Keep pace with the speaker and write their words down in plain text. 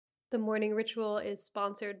The morning ritual is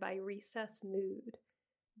sponsored by Recess Mood.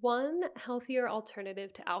 One healthier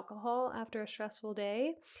alternative to alcohol after a stressful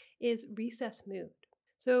day is Recess Mood.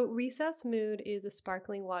 So, Recess Mood is a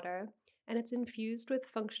sparkling water and it's infused with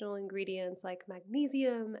functional ingredients like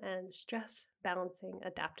magnesium and stress balancing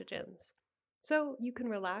adaptogens. So, you can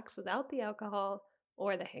relax without the alcohol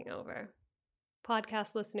or the hangover.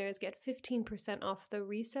 Podcast listeners get 15% off the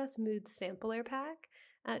Recess Mood Sampler Pack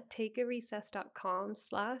at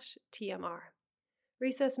takearecess.com/TMR.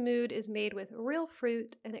 Recess Mood is made with real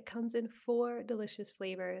fruit and it comes in 4 delicious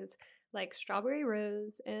flavors like strawberry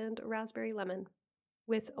rose and raspberry lemon.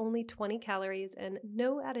 With only 20 calories and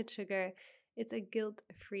no added sugar, it's a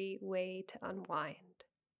guilt-free way to unwind.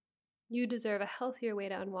 You deserve a healthier way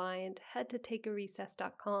to unwind. Head to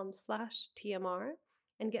takearecess.com/TMR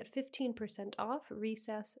and get 15% off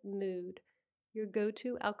Recess Mood, your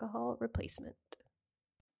go-to alcohol replacement.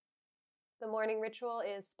 The morning ritual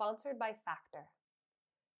is sponsored by Factor.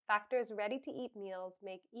 Factor's ready-to-eat meals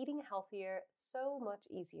make eating healthier so much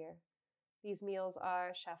easier. These meals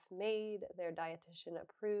are chef-made, they're dietitian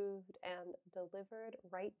approved, and delivered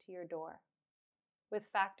right to your door. With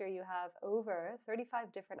Factor, you have over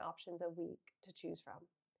 35 different options a week to choose from.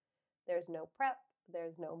 There's no prep,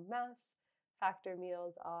 there's no mess. Factor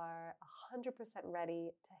meals are 100%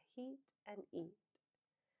 ready to heat and eat.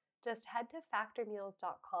 Just head to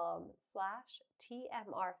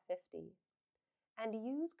factormeals.com/TMR50 and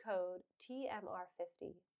use code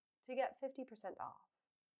TMR50 to get 50% off.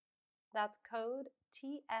 That's code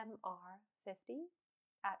TMR50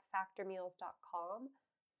 at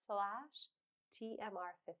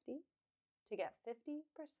factormeals.com/TMR50 to get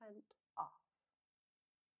 50% off.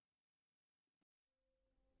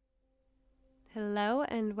 Hello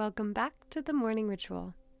and welcome back to the morning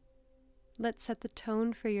ritual. Let's set the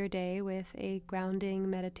tone for your day with a grounding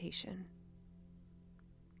meditation.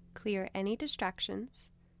 Clear any distractions,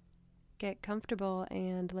 get comfortable,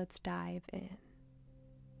 and let's dive in.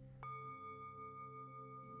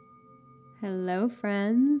 Hello,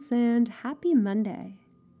 friends, and happy Monday.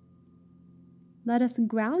 Let us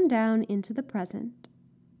ground down into the present,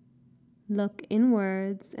 look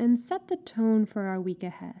inwards, and set the tone for our week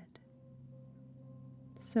ahead.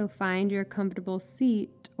 So find your comfortable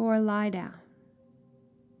seat or lie down.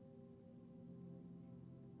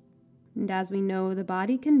 And as we know, the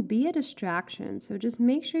body can be a distraction, so just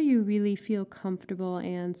make sure you really feel comfortable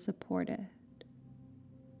and supported.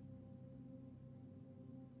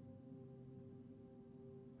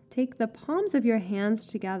 Take the palms of your hands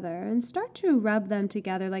together and start to rub them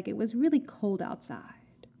together like it was really cold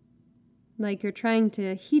outside, like you're trying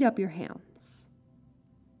to heat up your hands.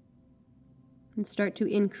 And start to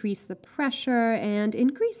increase the pressure and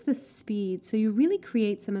increase the speed so you really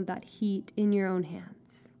create some of that heat in your own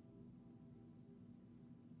hands.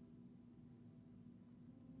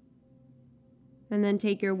 And then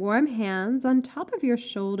take your warm hands on top of your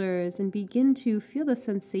shoulders and begin to feel the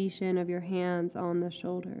sensation of your hands on the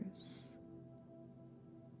shoulders.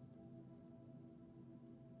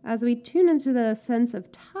 As we tune into the sense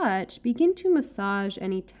of touch, begin to massage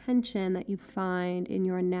any tension that you find in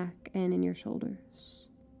your neck and in your shoulders.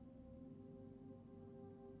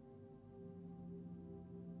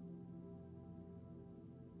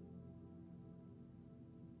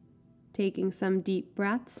 Taking some deep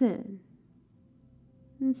breaths in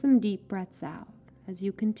and some deep breaths out as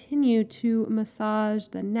you continue to massage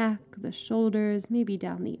the neck, the shoulders, maybe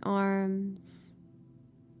down the arms.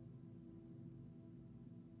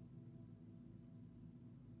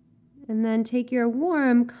 And then take your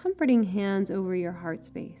warm, comforting hands over your heart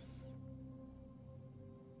space.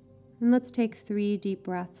 And let's take 3 deep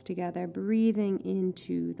breaths together, breathing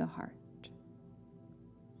into the heart.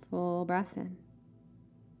 Full breath in.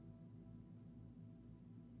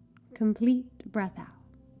 Complete breath out.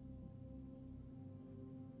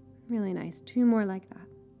 Really nice. 2 more like that.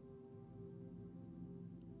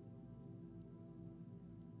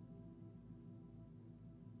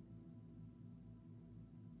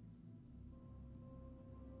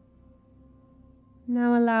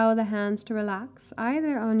 Now allow the hands to relax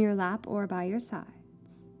either on your lap or by your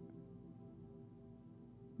sides.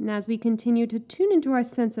 And as we continue to tune into our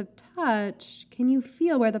sense of touch, can you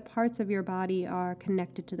feel where the parts of your body are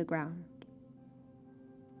connected to the ground?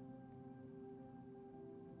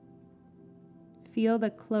 Feel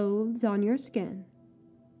the clothes on your skin.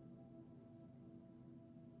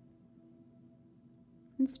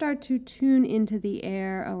 And start to tune into the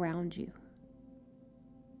air around you.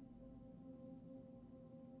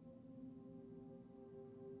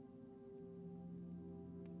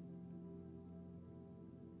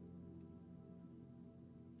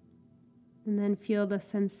 And then feel the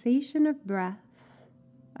sensation of breath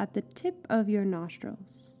at the tip of your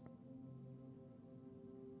nostrils.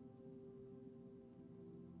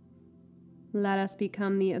 Let us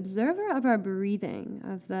become the observer of our breathing,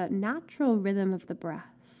 of the natural rhythm of the breath.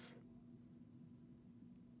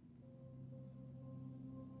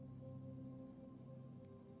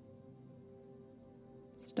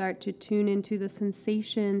 Start to tune into the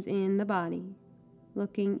sensations in the body,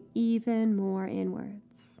 looking even more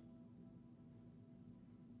inwards.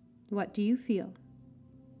 What do you feel?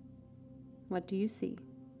 What do you see?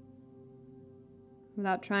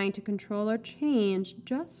 Without trying to control or change,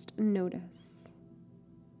 just notice.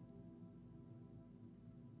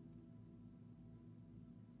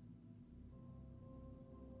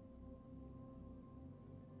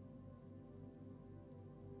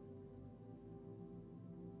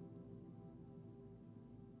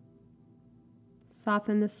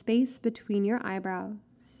 Soften the space between your eyebrows.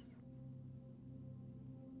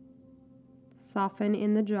 Soften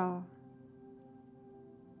in the jaw.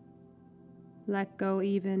 Let go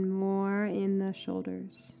even more in the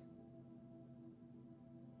shoulders.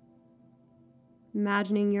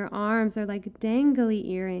 Imagining your arms are like dangly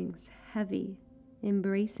earrings, heavy,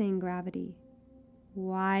 embracing gravity,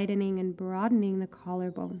 widening and broadening the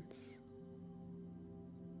collarbones.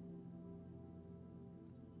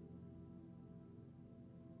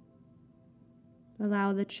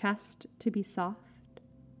 Allow the chest to be soft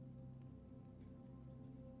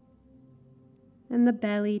and the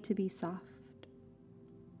belly to be soft.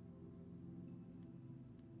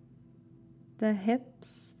 The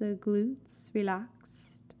hips, the glutes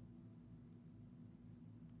relaxed,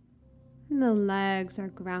 and the legs are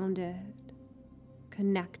grounded,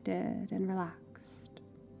 connected, and relaxed.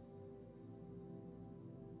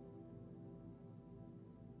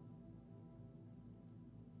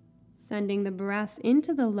 Sending the breath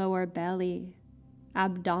into the lower belly,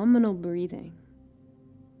 abdominal breathing.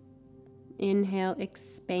 Inhale,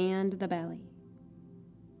 expand the belly.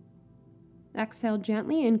 Exhale,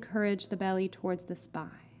 gently encourage the belly towards the spine.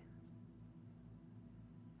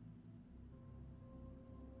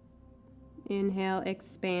 Inhale,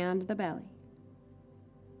 expand the belly.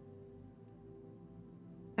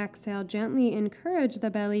 Exhale, gently encourage the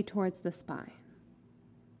belly towards the spine.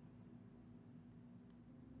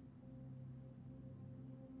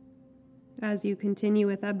 As you continue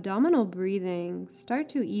with abdominal breathing, start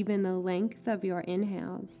to even the length of your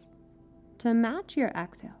inhales to match your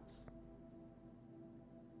exhales.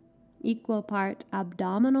 Equal part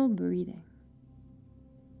abdominal breathing.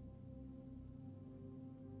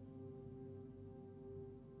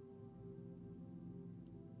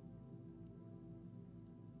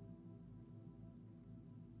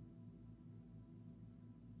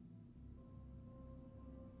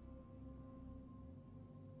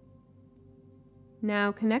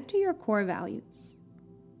 Now connect to your core values.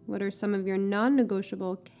 What are some of your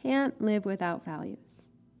non-negotiable, can't live without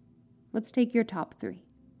values? Let's take your top 3.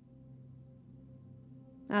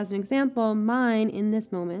 As an example, mine in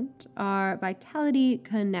this moment are vitality,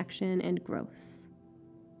 connection, and growth.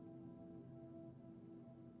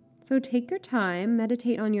 So take your time,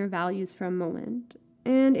 meditate on your values for a moment,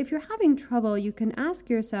 and if you're having trouble, you can ask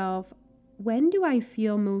yourself, when do I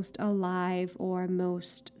feel most alive or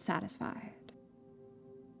most satisfied?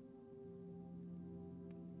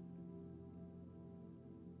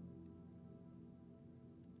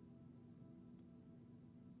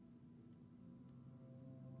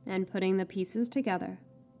 And putting the pieces together,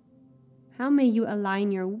 how may you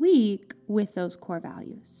align your week with those core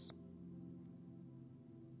values?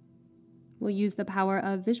 We'll use the power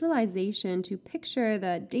of visualization to picture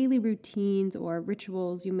the daily routines or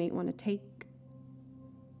rituals you may want to take,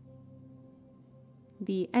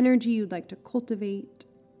 the energy you'd like to cultivate,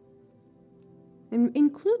 and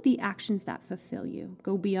include the actions that fulfill you.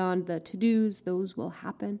 Go beyond the to-dos, those will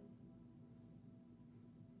happen.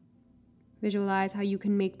 Visualize how you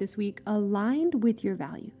can make this week aligned with your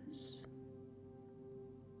values.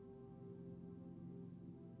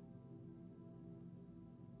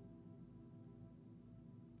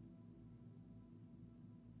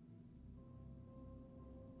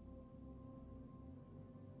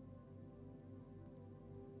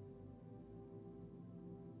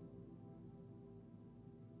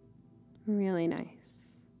 Really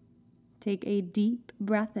nice. Take a deep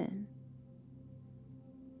breath in.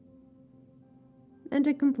 And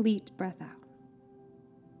a complete breath out.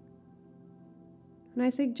 And I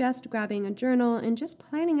suggest grabbing a journal and just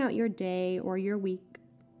planning out your day or your week,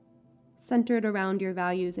 centered around your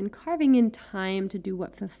values and carving in time to do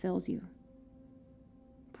what fulfills you.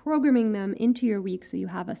 Programming them into your week so you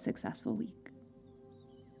have a successful week.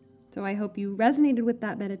 So I hope you resonated with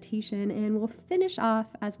that meditation, and we'll finish off,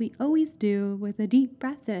 as we always do, with a deep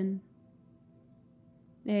breath in,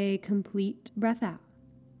 a complete breath out,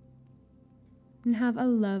 and have a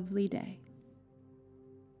lovely day.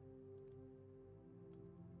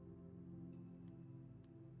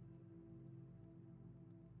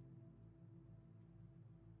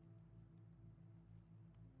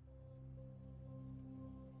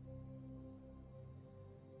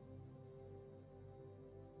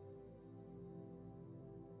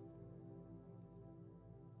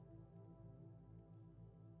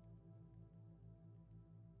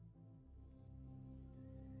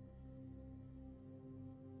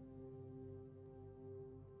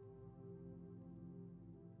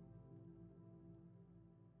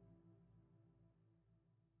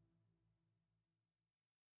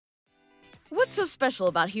 What's so special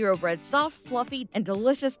about Hero Bread's soft, fluffy, and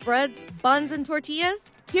delicious breads, buns, and tortillas?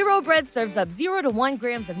 Hero Bread serves up 0 to 1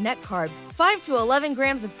 grams of net carbs, 5 to 11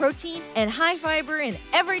 grams of protein, and high fiber in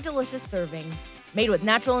every delicious serving. Made with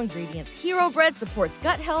natural ingredients, Hero Bread supports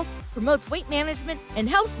gut health, promotes weight management, and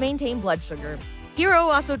helps maintain blood sugar. Hero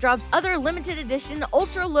also drops other limited edition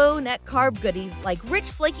ultra-low net carb goodies like rich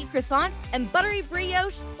flaky croissants and buttery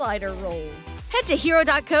brioche slider rolls. Head to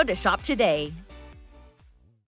hero.co to shop today.